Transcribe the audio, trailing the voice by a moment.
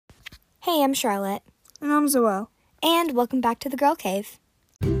Hey, I'm Charlotte. And I'm Zoelle. And welcome back to the Girl Cave.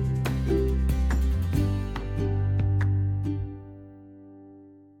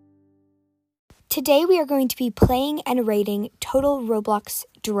 Today we are going to be playing and rating Total Roblox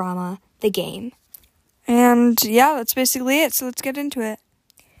Drama, the game. And yeah, that's basically it, so let's get into it.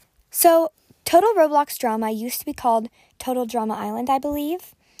 So, Total Roblox Drama used to be called Total Drama Island, I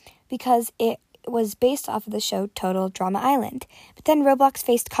believe, because it was based off of the show Total Drama Island. But then Roblox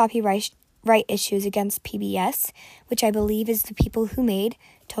faced copyright issues against PBS, which I believe is the people who made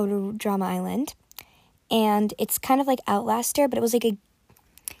Total Drama Island. And it's kind of like Outlaster, but it was like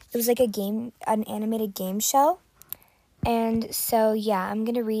a game, an animated game show. And so, yeah, I'm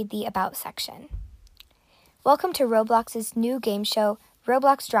going to read the About section. Welcome to Roblox's new game show,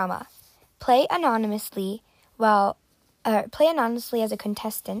 Roblox Drama. Play anonymously as a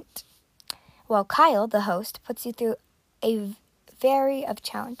contestant, while Kyle, the host, puts you through a variety of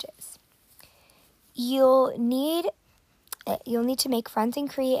challenges. You'll need to make friends and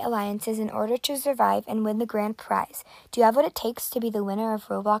create alliances in order to survive and win the grand prize. Do you have what it takes to be the winner of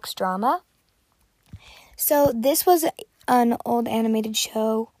Roblox Drama? So this was an old animated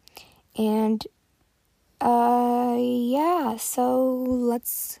show, and so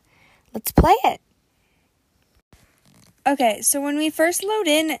let's play it. Okay, so when we first load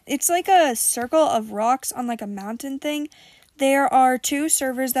in, it's like a circle of rocks on like a mountain thing. There are two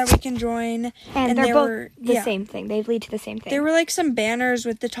servers that we can join. And they're both the same thing. They lead to the same thing. There were like some banners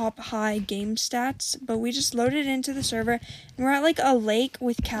with the top high game stats, but we just loaded into the server. And we're at like a lake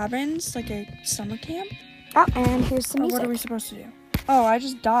with cabins, like a summer camp. Oh, and here's some music. What are we supposed to do? Oh, I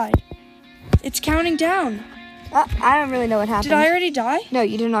just died. It's counting down. I don't really know what happened. Did I already die? No,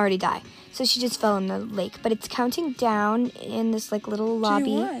 you didn't already die. So she just fell in the lake. But it's counting down in this like little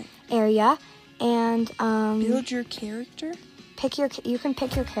lobby area. And build your character? You can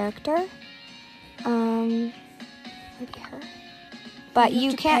pick your character. Maybe her. But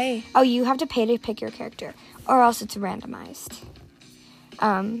you can't pay. Oh, you have to pay to pick your character. Or else it's randomized.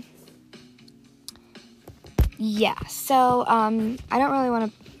 Yeah, so I don't really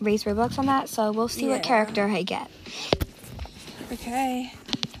want to raise Roblox on that, so we'll see what character I get. Okay.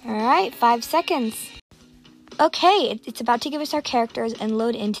 Alright, 5 seconds. Okay, it's about to give us our characters and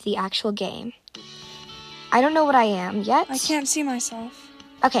load into the actual game. I don't know what I am yet. I can't see myself.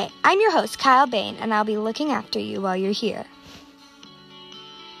 Okay, I'm your host, Kyle Bain, and I'll be looking after you while you're here.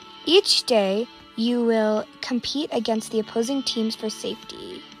 Each day, you will compete against the opposing teams for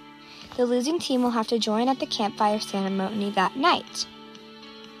safety. The losing team will have to join at the campfire ceremony that night.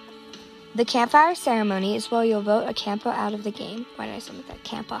 The campfire ceremony is where you'll vote a camper out of the game. Why did I say that?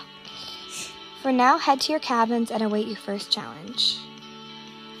 Camper. For now, head to your cabins and await your first challenge.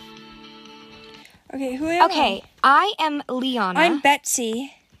 Okay, who am I? Okay, I am Liana. I'm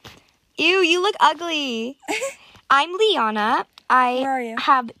Betsy. Ew, you look ugly. I'm Liana. Where are you?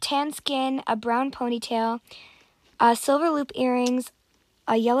 Have tan skin, a brown ponytail, silver loop earrings,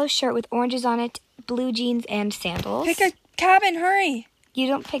 a yellow shirt with oranges on it, blue jeans, and sandals. Pick a cabin, hurry. You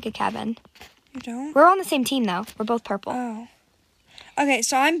don't pick a cabin. You don't? We're on the same team, though. We're both purple. Oh. Okay,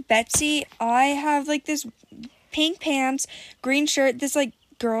 so I'm Betsy. I have, like, this pink pants, green shirt, this, like,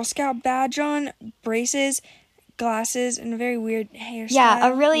 Girl Scout badge on, braces, glasses, and a very weird hairstyle. Yeah,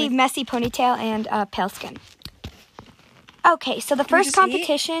 a really messy ponytail and pale skin. Okay, so the first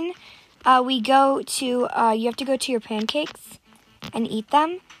competition, we go to, you have to go to your pancakes and eat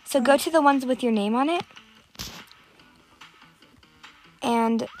them. So go to the ones with your name on it.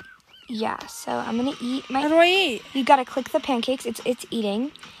 And, yeah, so I'm going to eat my... How do I eat? You got to click the pancakes. It's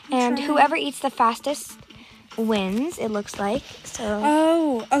eating. And whoever eats the fastest wins, it looks like. So.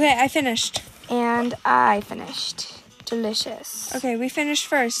 Oh, okay, I finished. And I finished. Delicious. Okay, we finished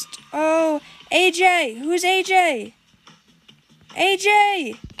first. Oh, AJ. Who's AJ?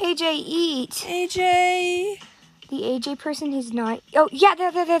 AJ. AJ, eat. AJ. The AJ person who's not... Oh, yeah,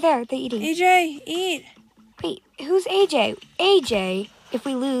 there. They're eating. AJ, eat. Wait, who's AJ? AJ. If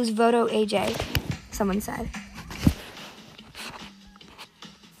we lose, voto AJ. Someone said.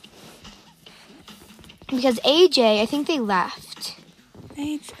 Because AJ, I think they left.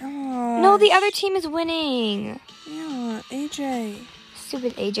 No, the other team is winning. Yeah, AJ.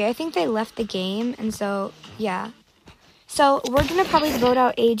 Stupid AJ. I think they left the game, and so, yeah. So, we're going to probably vote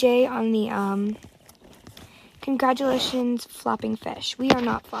out AJ on the, Congratulations, Flopping Fish. We are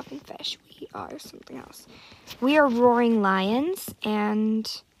not Flopping Fish. We are something else. We are Roaring Lions, and,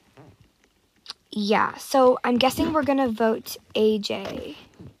 yeah. So, I'm guessing we're going to vote AJ.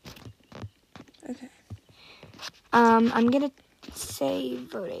 Okay. I'm going to say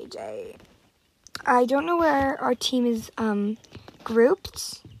vote AJ. I don't know where our team is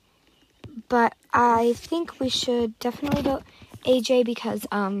grouped, But I think we should definitely vote AJ because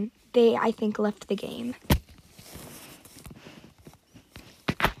they, I think, left the game.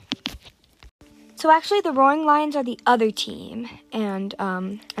 So actually, the Roaring Lions are the other team, and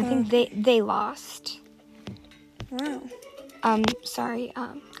I think they lost. Wow. Sorry,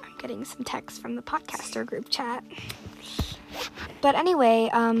 I'm getting some text from the podcaster group chat. But anyway,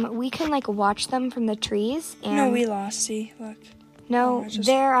 we can like watch them from the trees. And No, we lost. See, look. No,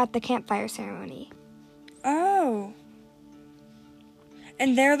 they're at the campfire ceremony. Oh.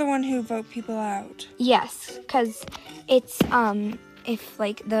 And they're the one who vote people out. Yes, because it's if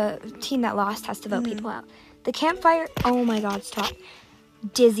like the team that lost has to vote people out. The campfire. Oh my God! Stop.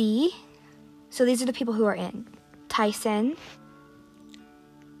 Dizzy. So these are the people who are in. Tyson.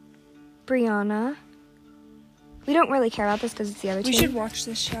 Brianna. We don't really care about this because it's the other team. We should watch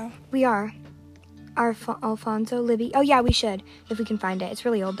this show. We are. Alfonso, Libby. Oh yeah, we should if we can find it. It's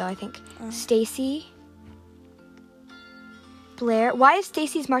really old though, I think. Stacy. Blair. Why is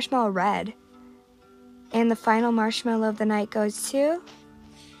Stacy's marshmallow red? And the final marshmallow of the night goes to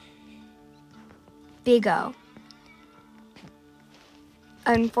Big O.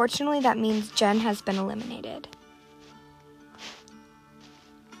 Unfortunately, that means Jen has been eliminated.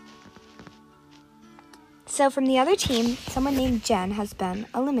 So from the other team, someone named Jen has been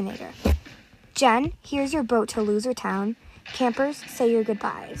eliminated. Jen, here's your boat to Loser Town. Campers, say your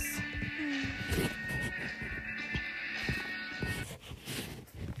goodbyes.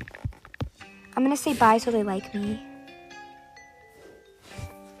 I'm going to say bye so they like me.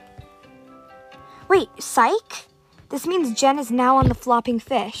 Wait, psych? This means Jen is now on the flopping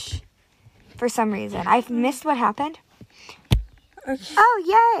fish. For some reason. I've missed what happened. Okay. Oh,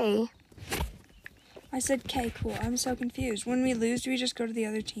 yay. I said, okay, cool. I'm so confused. When we lose, do we just go to the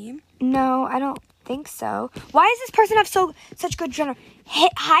other team? No, I don't think so. Why does this person have such good general?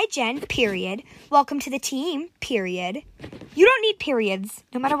 Hi, Jen, period. Welcome to the team, period. You don't need periods,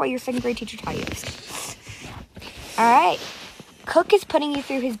 no matter what your second grade teacher taught you. All right. Cook is putting you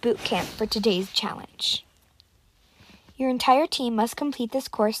through his boot camp for today's challenge. Your entire team must complete this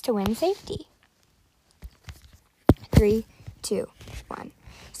course to win safety. 3, 2, 1.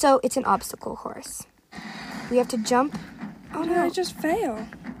 So it's an obstacle course. We have to jump. Oh no, I just fail.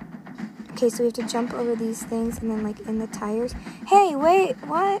 Okay, so we have to jump over these things and then like in the tires. Hey, wait,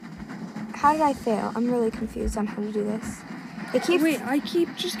 what? How did I fail? I'm really confused on how to do this. Wait, I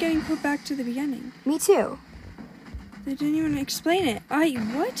keep just getting put back to the beginning. Me too. They didn't even explain it.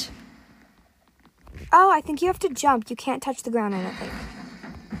 What? Oh, I think you have to jump. You can't touch the ground, I don't think.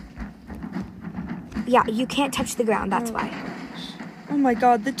 Yeah, you can't touch the ground, that's why. Oh my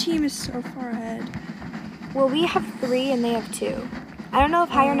God, the team is so far ahead. Well, we have 3 and they have 2. I don't know if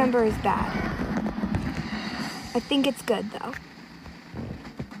higher number is bad. I think it's good, though.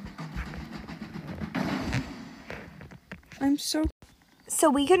 I'm so... So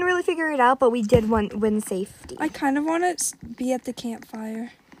we couldn't really figure it out, but we did win safety. I kind of want to be at the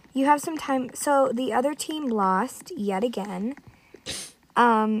campfire. You have some time. So the other team lost yet again.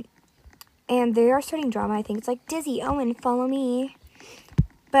 And they are starting drama, I think. It's like, Dizzy, Owen, follow me.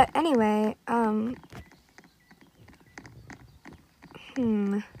 But anyway, I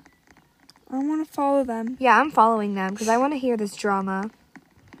want to follow them. Yeah, I'm following them because I want to hear this drama.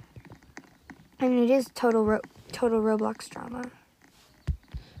 I mean, it is total Roblox drama.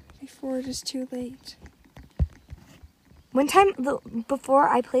 Before it is too late. One time, before,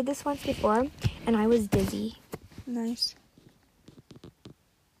 I played this once before, and I was dizzy. Nice.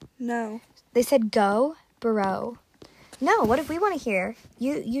 No. They said go, bro. No, what if we want to hear?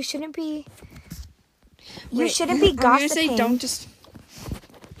 You shouldn't be... You shouldn't be gossiping. I'm going to say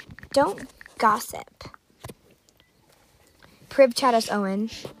Don't gossip. Prib chat us, Owen.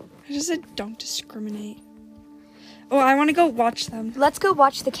 I just said don't discriminate. Oh, I want to go watch them. Let's go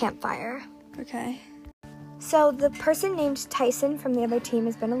watch the campfire. Okay. So the person named Tyson from the other team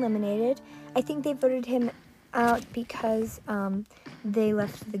has been eliminated. I think they voted him out because they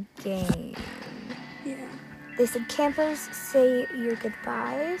left the game. Yeah. They said, campers, say your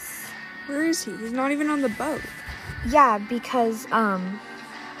goodbyes. Where is he? He's not even on the boat. Yeah, because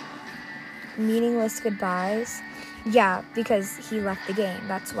meaningless goodbyes. Yeah, because he left the game.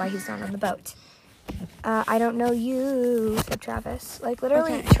 That's why he's not on the boat. I don't know you, said Travis. Like,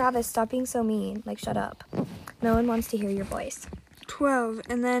 literally, Okay. Travis, stop being so mean. Like, shut up. No one wants to hear your voice. 12.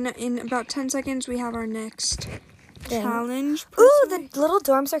 And then in about 10 seconds, we have our next challenge. Ooh, the little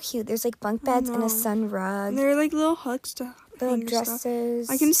dorms are cute. There's, like, bunk beds and know. a sun rug. And they're like little hooks to Little hang your dresses.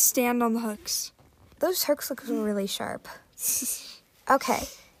 stuff. I can stand on the hooks. Those hooks look really sharp. Okay.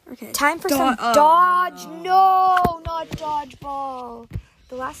 Okay. Time for some dodge. No, not dodgeball.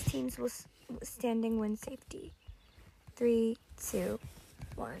 The last teams will standing win safety. 3, 2,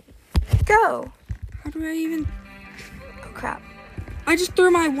 1. Go! How do I even... Oh, crap. I just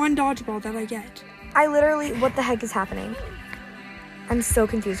threw my one dodgeball that I get. I literally... What the heck is happening? I'm so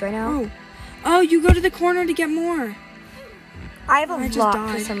confused right now. Oh, you go to the corner to get more. I have a I just lot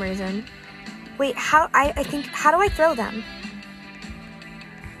died. for some reason. Wait, how... I think... How do I throw them?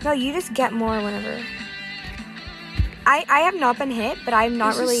 No, you just get more whenever... I have not been hit, but I'm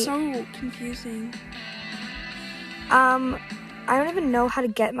not really... This is so confusing. I don't even know how to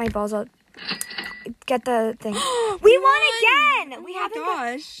get my balls out. Get the thing. We won again! Oh We my haven't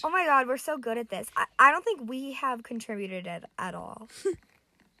gosh. Oh my god, we're so good at this. I don't think we have contributed at all.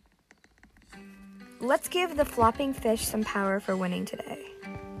 Let's give the flopping fish some power for winning today.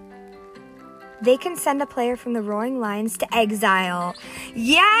 They can send a player from the Roaring Lions to exile.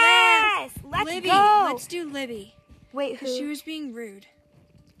 Yes! Let's Libby. go! Let's do Libby. Wait, who? She was being rude.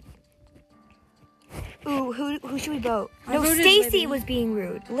 Ooh, who should we vote? I No, voted Stacy Libby. was being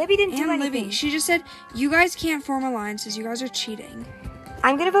rude. Libby didn't do And anything. Libby. She just said, you guys can't form alliances. You guys are cheating.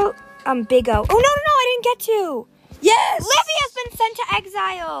 I'm gonna vote Big O. Oh, no, I didn't get to. Yes! Libby has been sent to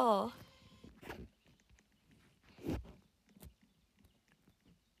exile.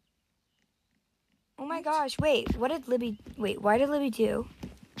 Oh my gosh, wait, why did Libby do?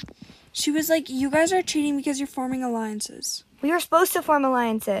 She was like, you guys are cheating because you're forming alliances. We were supposed to form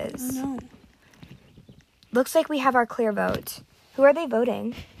alliances. Oh, no. Looks like we have our clear vote. Who are they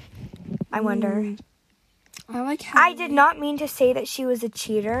voting? I wonder. I like how... I did not mean to say that she was a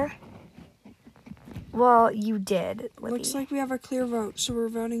cheater. Well, you did, Libby. Looks like we have a clear vote, so we're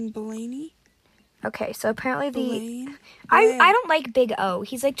voting Blaney. Okay, so apparently Blaine. I don't like Big O.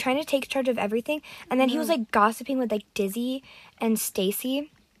 He's like trying to take charge of everything, and then he was like gossiping with like Dizzy and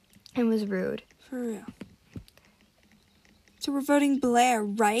Stacy, and was rude. For real. So we're voting Blair,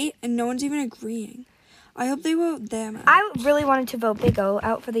 right? And no one's even agreeing. I hope they vote them out. I really wanted to vote Big O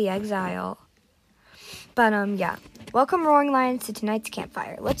out for the exile, but yeah. Welcome Roaring Lions to tonight's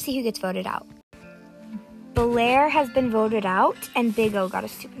campfire. Let's see who gets voted out. Blair has been voted out, and Big O got a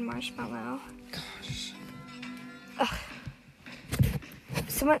stupid marshmallow. Gosh. Ugh.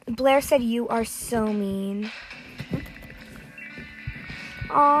 Blair said you are so mean.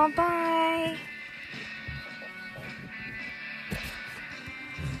 Aw, bye.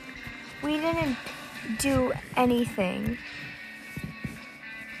 We didn't do anything.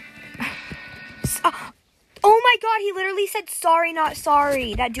 Oh my god, he literally said sorry, not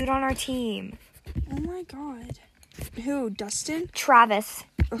sorry. That dude on our team. Oh my god. Who? Dustin? Travis.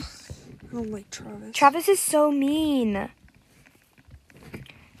 Ugh, I don't like Travis. Travis is so mean.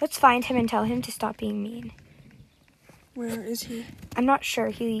 Let's find him and tell him to stop being mean. Where is he? I'm not sure.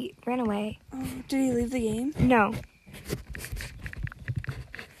 He ran away. Oh, did he leave the game? No.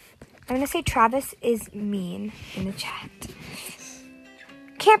 I'm going to say Travis is mean in the chat.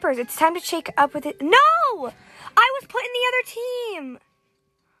 Campers, it's time to shake up with it. No! I was put in the other team.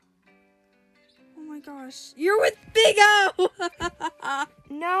 Oh my gosh. You're with Big O!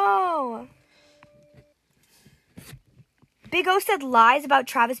 No. Big O said lies about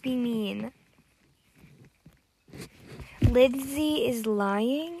Travis being mean. Lindsay is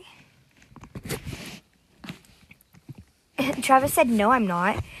lying. Travis said, no, I'm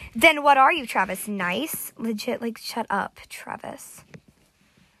not. Then what are you, Travis? Nice? Legit, like, shut up, Travis.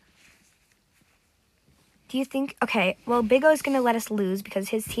 Do you think... Okay, well, Big O's going to let us lose because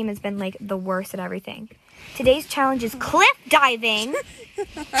his team has been, like, the worst at everything. Today's challenge is cliff diving.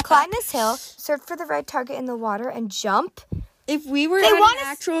 Climb this hill, search for the red target in the water, and jump. If we were at an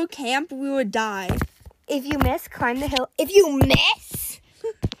actual camp, we would die. If you miss, climb the hill. If you miss?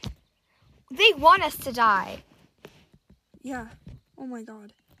 They want us to die. Yeah. Oh my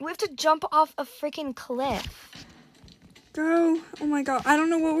god. We have to jump off a freaking cliff. Go. Oh my god. I don't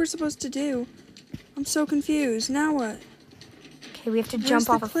know what we're supposed to do. I'm so confused. Now what? Okay, we have to jump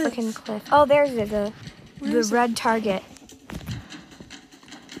off a cliff? freaking cliff. Oh, there's the red target.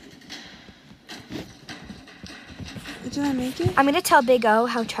 Did I make it? I'm going to tell Big O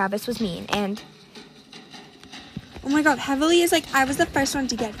how Travis was mean, and... Oh my god, Heavily is like, I was the first one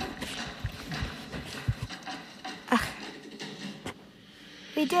to get it.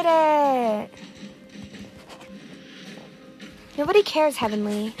 We did it! Nobody cares,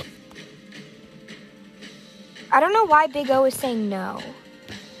 Heavenly. I don't know why Big O is saying no.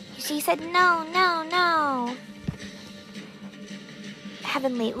 He said no, no, no.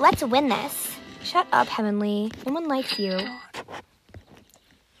 Heavenly, let's win this. Shut up, Heavenly. No one likes you.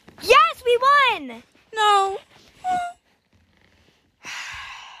 Yes, we won! No.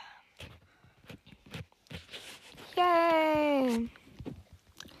 Yay!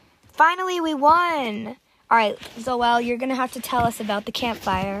 Finally, we won. All right, Zoel, you're going to have to tell us about the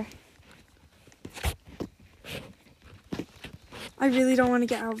campfire. I really don't want to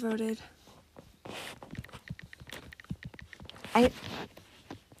get outvoted.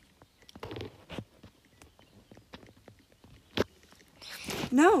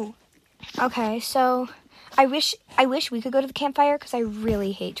 No. Okay, so I wish we could go to the campfire because I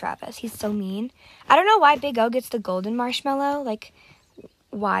really hate Travis. He's so mean. I don't know why Big O gets the golden marshmallow. Like,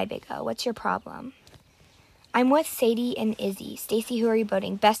 why, Big O? What's your problem? I'm with Sadie and Izzy. Stacy, who are you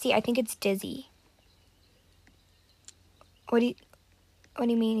voting? Bestie, I think it's Dizzy. What do you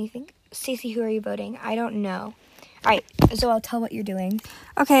mean you think? Stacy, who are you voting? I don't know. All right, so I'll tell what you're doing.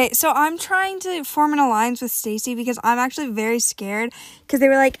 Okay, so I'm trying to form an alliance with Stacy because I'm actually very scared because they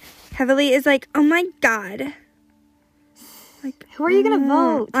were like, Heavily is like, oh my god. Like, who are you going to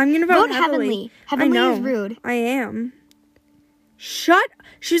vote? I'm going to vote Heavenly. Heavenly is rude. I am.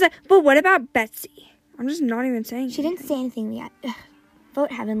 She was like, but what about Betsy? I'm just not even saying She didn't say anything yet.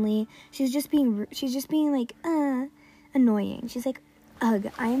 Vote Heavenly. She's just being like, annoying. She's like,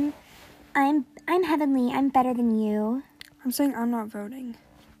 ugh, I'm Heavenly. I'm better than you. I'm saying I'm not voting.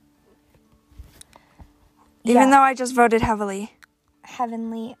 Yeah. Even though I just voted Heavily.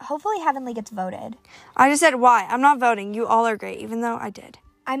 Heavenly. Hopefully Heavenly gets voted. I just said why. I'm not voting. You all are great, even though I did.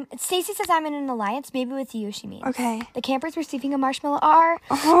 Stacy says I'm in an alliance. Maybe with you, she means. Okay. The campers receiving a marshmallow are...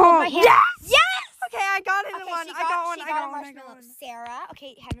 Oh, my hand. Yes! Okay, I got it in one. She I got one. a marshmallow. Sarah.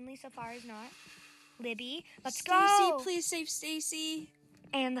 Okay, Heavenly so far is not. Libby. Let's go. Stacy, please save Stacy.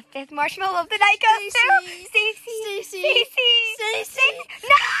 And the 5th marshmallow of the night goes to Stacy.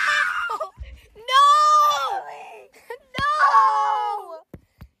 No! No! No!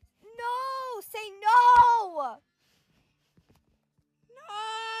 No! Say no! No!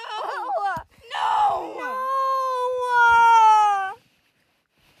 No!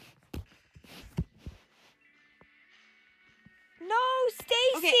 No,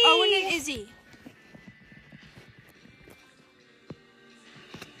 Stacy! Okay, Owen and Izzy.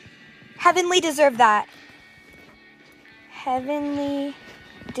 Heavenly deserved that. Heavenly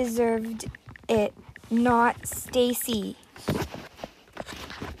deserved it, not Stacy.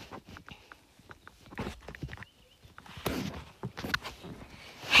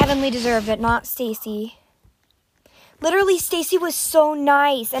 Heavenly deserved it, not Stacy. Literally, Stacy was so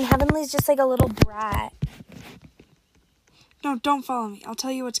nice, and Heavenly's just like a little brat. No, don't follow me. I'll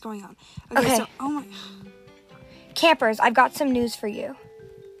tell you what's going on. Okay. So, oh my... Campers, I've got some news for you.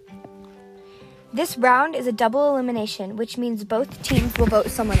 This round is a double elimination, which means both teams will vote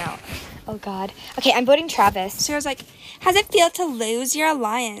someone out. Oh, God. Okay, I'm voting Travis. Sarah's like, how's it feel to lose your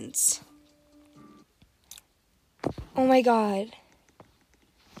alliance? Oh, my God.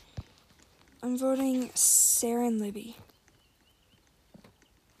 I'm voting Sarah and Libby.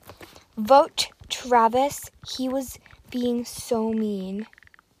 Vote Travis. He was being so mean.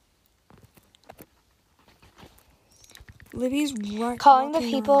 Libby's calling the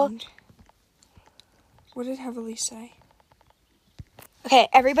people. Around. What did Heavily say? Okay,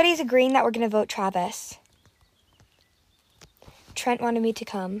 everybody's agreeing that we're going to vote Travis. Trent wanted me to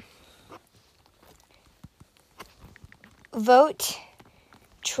come. Vote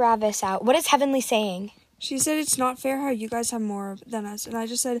Travis out. What is Heavenly saying? She said it's not fair how you guys have more than us. And I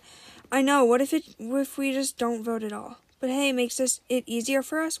just said, I know. What if we just don't vote at all? But hey, it makes it easier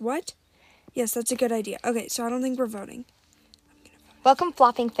for us? What? Yes, that's a good idea. Okay, so I don't think we're voting. Welcome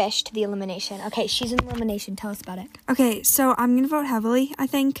Flopping Fish to the elimination. Okay, she's in elimination. Tell us about it. Okay, so I'm going to vote Heavily, I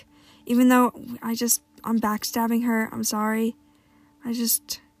think. Even though I'm backstabbing her. I'm sorry. That's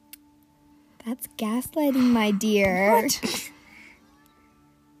gaslighting, my dear. What?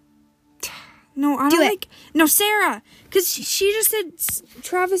 No, I don't like... No, Sarah! Because she just said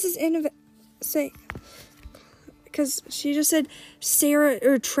Travis is because she just said Sarah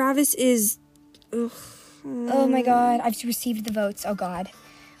or Travis is... Ugh. Oh my God, I've received the votes. Oh God.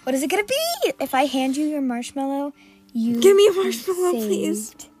 What is it gonna be? If I hand you your marshmallow, you... Give me a marshmallow,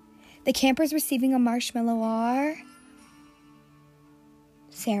 please. The campers receiving a marshmallow are...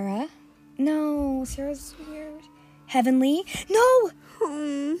 Sarah? No, Sarah's weird. Heavenly? No!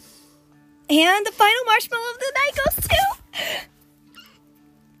 And the final marshmallow of the night goes to...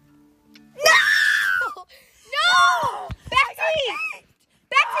 No! No! Betsy!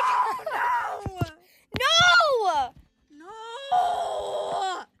 Betsy! No! No!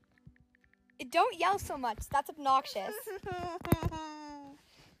 No! Don't yell so much. That's obnoxious.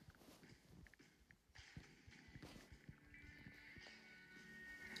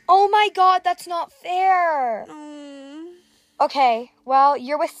 Oh my God, that's not fair. Okay, well,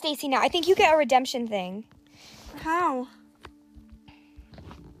 you're with Stacy now. I think you get a redemption thing. How?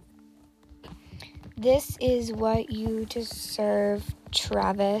 This is what you deserve,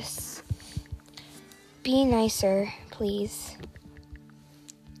 Travis. Be nicer, please.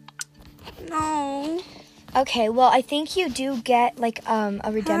 No. Okay, well, I think you do get, like,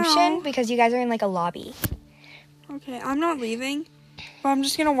 a redemption because you guys are in, like, a lobby. Okay, I'm not leaving. But I'm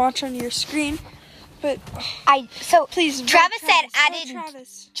just gonna watch on your screen. But please, Travis said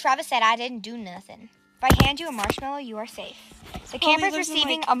Travis I didn't do nothing. If I hand you a marshmallow, you are safe. The campers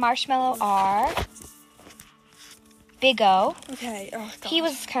receiving a marshmallow are Big O. Okay. Oh, God. He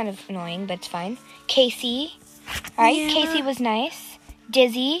was kind of annoying, but it's fine. Casey. All right, Yeah. Casey was nice.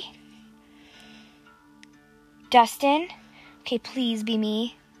 Dizzy. Dustin. Okay, please be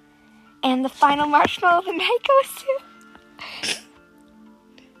me. And the final marshmallow of the night goes to...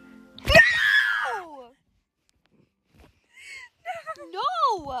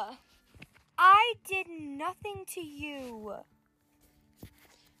 No! I did nothing to you.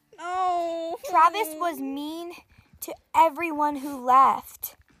 No. Travis was mean to everyone who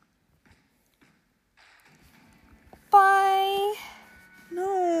left. Bye.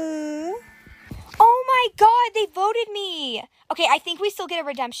 No. Oh my God, they voted me. Okay, I think we still get a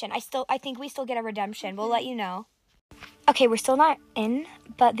redemption. I think we still get a redemption. We'll let you know. Okay, we're still not in,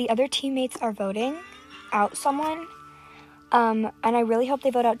 but the other teammates are voting out someone. And I really hope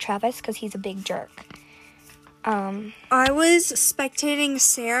they vote out Travis because he's a big jerk. I was spectating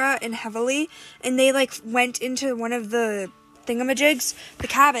Sarah and Heavily, and they, like, went into one of the thingamajigs, the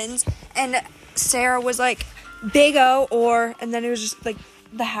cabins, and Sarah was like, Big O, and then it was just, like,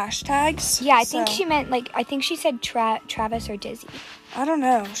 the hashtags. Yeah, I think she meant, like, I think she said Travis or Dizzy. I don't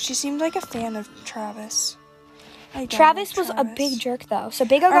know. She seemed like a fan of Travis. Travis was a big jerk, though. So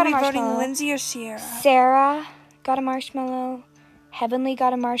Big O got a marshmallow. Are we voting Lindsay or Sierra? Sarah got a marshmallow. Heavenly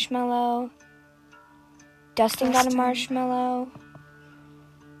got a marshmallow. Dustin got a marshmallow.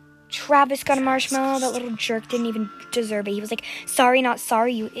 Travis got a marshmallow. That little jerk didn't even deserve it. He was like, sorry, not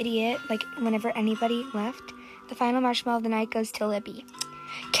sorry, you idiot. Like, whenever anybody left. The final marshmallow of the night goes to Libby.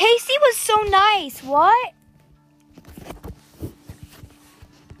 Casey was so nice. What?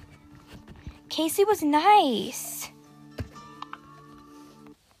 Casey was nice.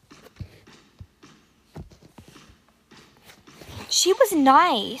 She was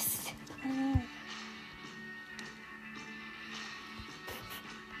nice.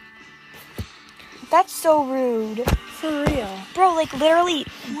 That's so rude. For real. Bro, like, literally,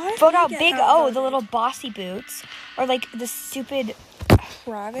 vote out Big O, outvoted? the little bossy boots. Or, like, the stupid...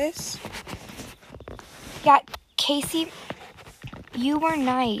 Travis? Yeah, Casey, you were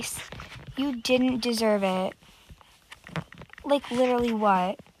nice. You didn't deserve it. Like, literally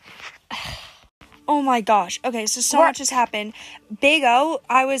what? Oh my gosh. Okay, so much has happened. Big O,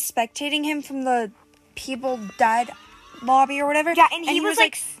 I was spectating him from the People Dead lobby or whatever. Yeah, and he was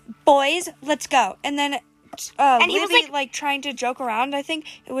like, boys, let's go. And then and he was Libby, like trying to joke around, I think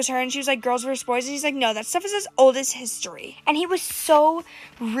it was her, and she was like, girls versus boys, and he's like, no, that stuff is as old as history. And he was so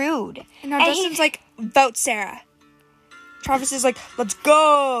rude. And now Dustin's like, vote Sarah. Travis is like, let's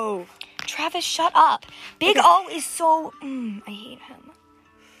go. Travis, shut up. Big O is so... I hate him.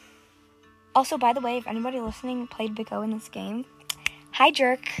 Also, by the way, if anybody listening played Big O in this game, hi,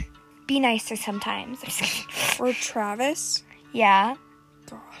 jerk. Be nicer sometimes. Or Travis. Yeah.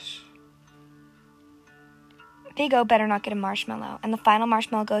 Gosh. Big O better not get a marshmallow. And the final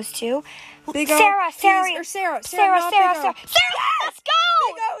marshmallow goes to... Big O, Sarah. let's Sarah, let's go!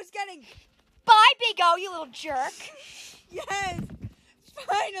 Big O is getting... Bye, Big O, you little jerk. Yes.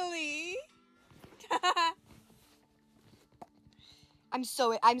 Finally. I'm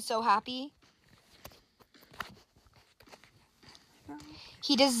so happy.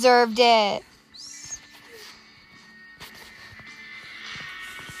 He deserved it.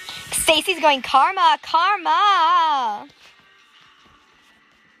 Stacy's going, karma.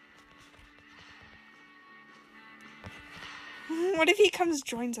 What if he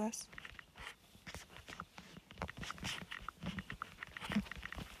joins us?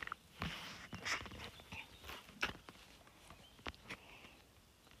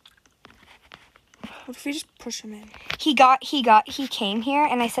 What if we just push him in? He came here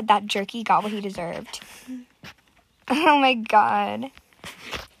and I said that jerky got what he deserved. Oh my God.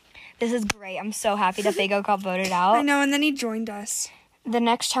 This is great. I'm so happy that Big O got voted out. I know, and then he joined us. The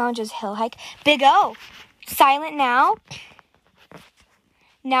next challenge is hill hike. Big O, silent now.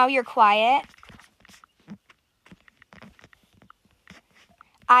 Now you're quiet.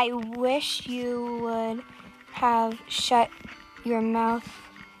 I wish you would have shut your mouth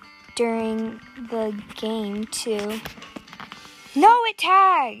during the game too. No, it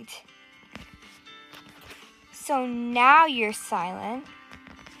tagged. So now you're silent.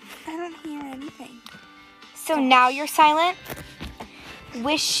 I don't hear anything. So now you're silent.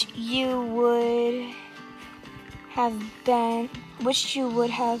 Wish you would have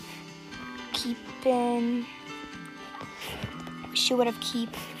keep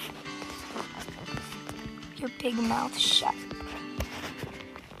your big mouth shut.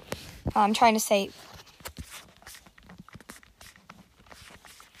 I'm trying to say.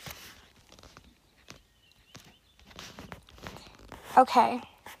 Okay.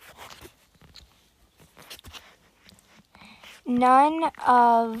 None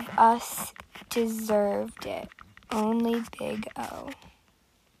of us deserved it. Only Big O.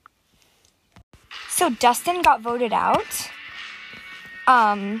 So Dustin got voted out.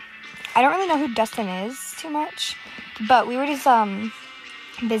 I don't really know who Dustin is too much, but we were just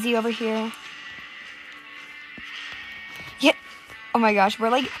busy over here. Yeah. Oh my gosh, we're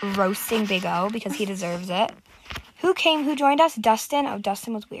like roasting Big O because he deserves it. Who joined us? Dustin. Oh,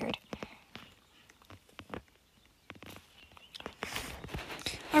 Dustin was weird.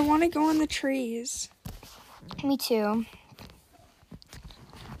 I want to go on the trees. Me too.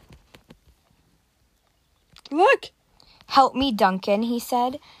 Look! Help me, Duncan, he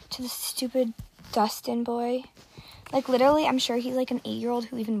said to the stupid Dustin boy. Like, literally, I'm sure he's like an 8-year-old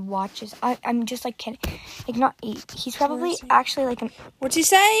who even watches. I'm just like, not 8. He's probably actually like an... What's he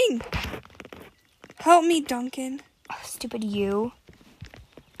saying? Help me, Duncan. Oh, stupid you.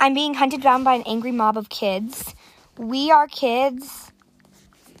 I'm being hunted down by an angry mob of kids. We are kids.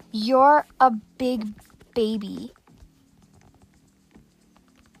 You're a big baby.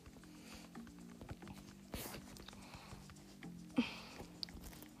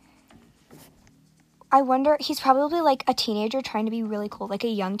 I wonder, he's probably like a teenager trying to be really cool, like a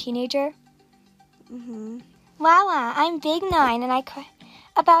young teenager. Mm-hmm. Wow, I'm Big 9 and I cry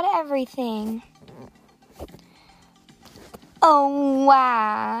about everything. Oh,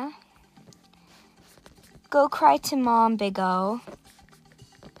 wow. Go cry to Mom, Big O.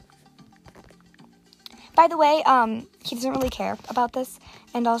 By the way, he doesn't really care about this,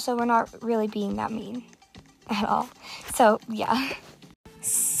 and also we're not really being that mean at all. So, yeah.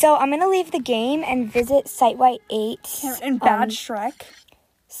 So, I'm going to leave the game and visit Sitewhite 8. And Bad Shrek.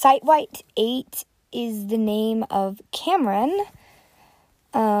 Sitewhite 8 is the name of Cameron.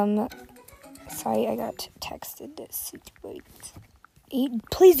 Sorry, I got texted this. Sitewhite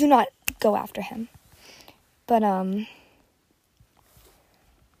 8. Please do not go after him. But,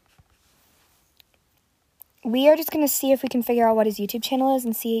 we are just going to see if we can figure out what his YouTube channel is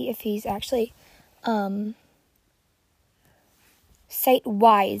and see if he's actually,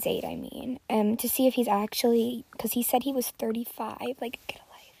 Sitewise 8, I mean. To see if he's actually, because he said he was 35. Like, get a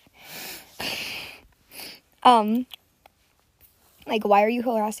life. Like, why are you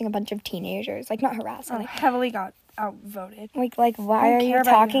harassing a bunch of teenagers? Like, not harassing. Like, Heavily got outvoted. Like, why are you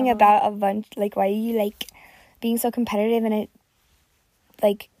talking about a bunch, like, why are you, like, being so competitive in a,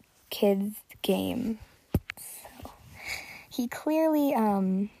 like, kids game? He clearly,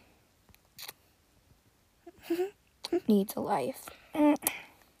 needs a life.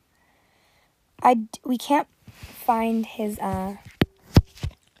 We can't find his,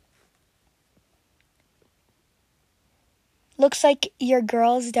 looks like your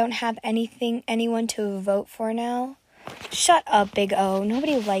girls don't have anyone to vote for now. Shut up, Big O.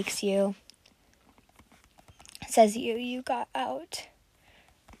 Nobody likes you. Says you got out.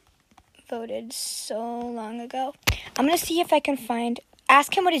 Voted so long ago. I'm going to see if I can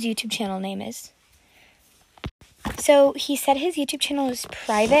ask him what his YouTube channel name is. So, he said his YouTube channel is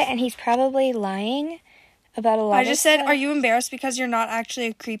private, and he's probably lying about a lot I just said, are you embarrassed because you're not actually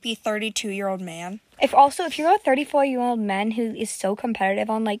a creepy 32-year-old man? If you're a 34-year-old man who is so competitive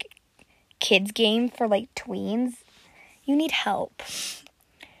on, like, kids game for, like, tweens, you need help.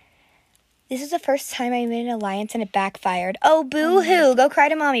 This is the first time I made an alliance and it backfired. Oh, boo-hoo. Go cry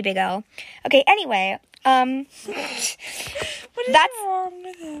to mommy, Big O. Okay, anyway, what is wrong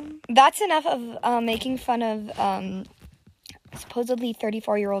with him? That's enough of making fun of supposedly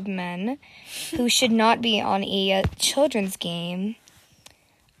 34-year-old men who should not be on a children's game.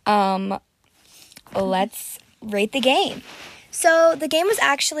 Let's rate the game. So the game was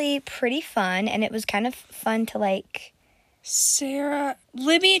actually pretty fun, and it was kind of fun to, like... Sarah,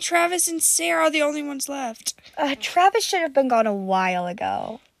 Libby, Travis, and Sarah are the only ones left. Travis should have been gone a while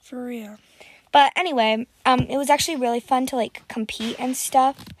ago. For real. But anyway, it was actually really fun to, like, compete and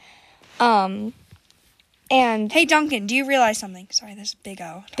stuff. And... Hey, Duncan, do you realize something? Sorry, this is Big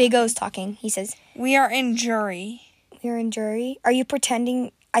O. Big O's talking. He says... We are in jury. We're in jury? Are you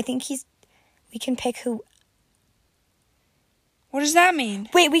pretending... I think we can pick who... What does that mean?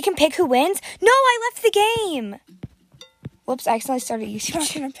 Wait, we can pick who wins? No, I left the game! Whoops, I accidentally started You're YouTube.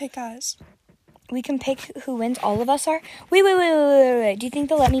 not going to pick us. we can pick who wins. All of us are. Wait. Do you think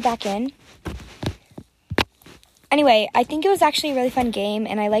they'll let me back in? Anyway, I think it was actually a really fun game,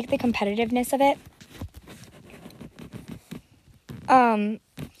 and I like the competitiveness of it.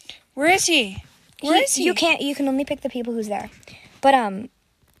 Where is he? Where is he? You can only pick the people who's there. But, I'm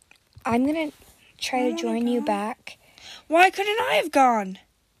gonna try to join you back. Why couldn't I have gone?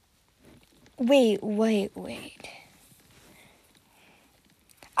 Wait.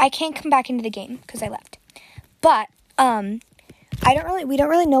 I can't come back into the game because I left. But, we don't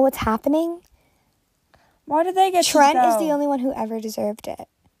really know what's happening. Why did they get Trent to go? is the only one who ever deserved it.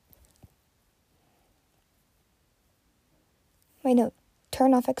 Wait, no.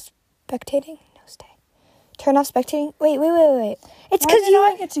 Turn off spectating? No, stay. Turn off spectating? Wait. It's because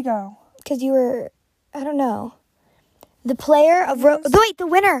I get to go? Because you were, I don't know. The player of... the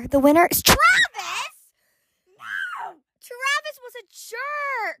winner. The winner is Travis! No! Travis was a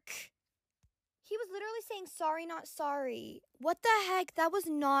jerk! He was literally saying sorry, not sorry. What the heck? That was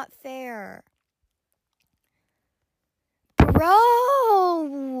not fair.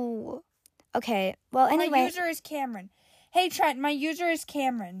 Bro! Okay, well, anyway. My user is Cameron. Hey, Trent, my user is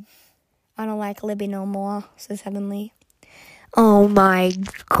Cameron. I don't like Libby no more, says Heavenly. Oh my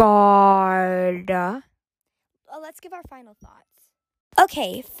god. Let's give our final thoughts.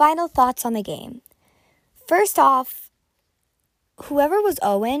 Okay, final thoughts on the game. First off, whoever was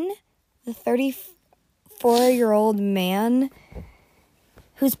Owen, the 34-year-old man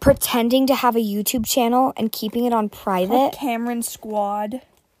who's pretending to have a YouTube channel and keeping it on private. Cameron Squad.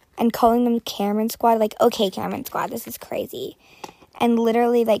 And calling them Cameron Squad. Like, okay, Cameron Squad, this is crazy. And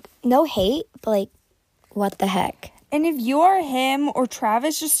literally, like, no hate, but, like, what the heck? And if you are him or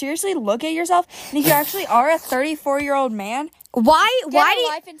Travis, just seriously look at yourself. And if you actually are a 34-year-old man, why do you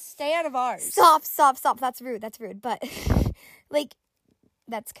life and stay out of ours? Stop. That's rude. But, like,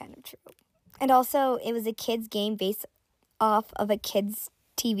 that's kind of true. And also, it was a kid's game based off of a kid's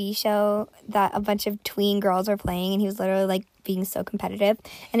TV show that a bunch of tween girls were playing, and he was literally, like, being so competitive.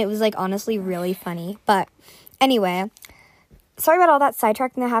 And it was, like, honestly really funny. But, anyway, sorry about all that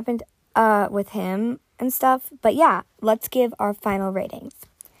sidetracking that happened with him and stuff. But yeah, let's give our final ratings.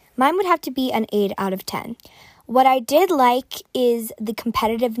 Mine would have to be an 8 out of 10. What I did like is the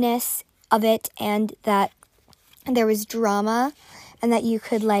competitiveness of it, and that there was drama, and that you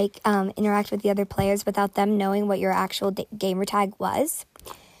could, like, interact with the other players without them knowing what your actual gamer tag was,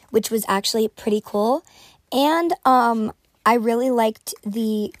 which was actually pretty cool. And I really liked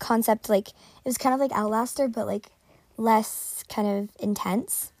the concept, like, it was kind of like Outlaster, but, like, less kind of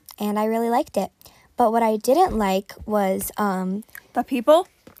intense, and I really liked it. But what I didn't like was the people.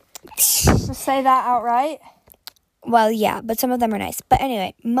 Just say that outright. Well, yeah, but some of them are nice. But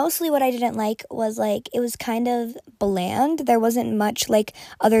anyway, mostly what I didn't like was, like, it was kind of bland. There wasn't much, like,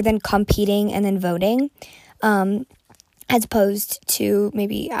 other than competing and then voting. As opposed to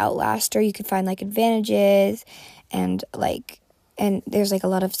maybe Outlaster, you could find, like, advantages and, like, and there's, like, a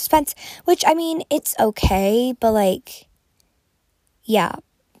lot of suspense. Which, I mean, it's okay, but, like, yeah.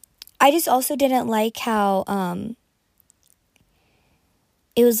 I just also didn't like how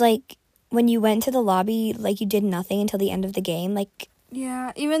it was, like, when you went to the lobby, like, you did nothing until the end of the game. Like,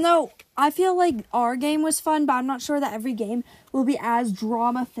 yeah, even though I feel like our game was fun, but I'm not sure that every game will be as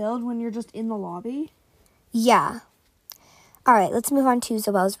drama-filled when you're just in the lobby. Yeah. All right, let's move on to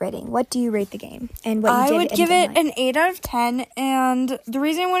Zoel's rating. What do you rate the game? And what you did? I would give it an 8 out of 10, and the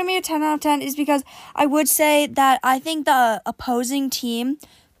reason I want to make it a 10 out of 10 is because I would say that I think the opposing team,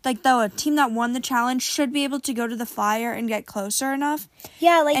 like the team that won the challenge, should be able to go to the fire and get closer enough.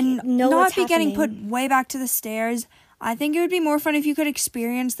 Yeah, like, and know not what's be happening. getting put way back to the stairs. I think it would be more fun if you could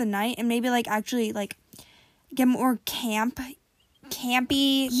experience the night and maybe, like, actually, like, get more campy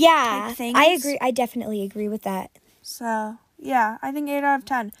type things. I agree. I definitely agree with that. So, yeah, I think 8 out of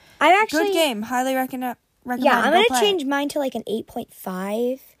 10. Good game. Highly recommend. Yeah, I'm going to change mine to, like, an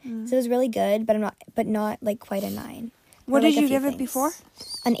 8.5. So it was really good, but not like quite a 9. What did you give it before?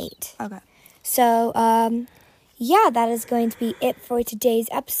 An 8. Okay. So, yeah, that is going to be it for today's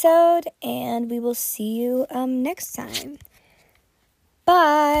episode, and we will see you next time.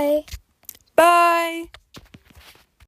 Bye. Bye.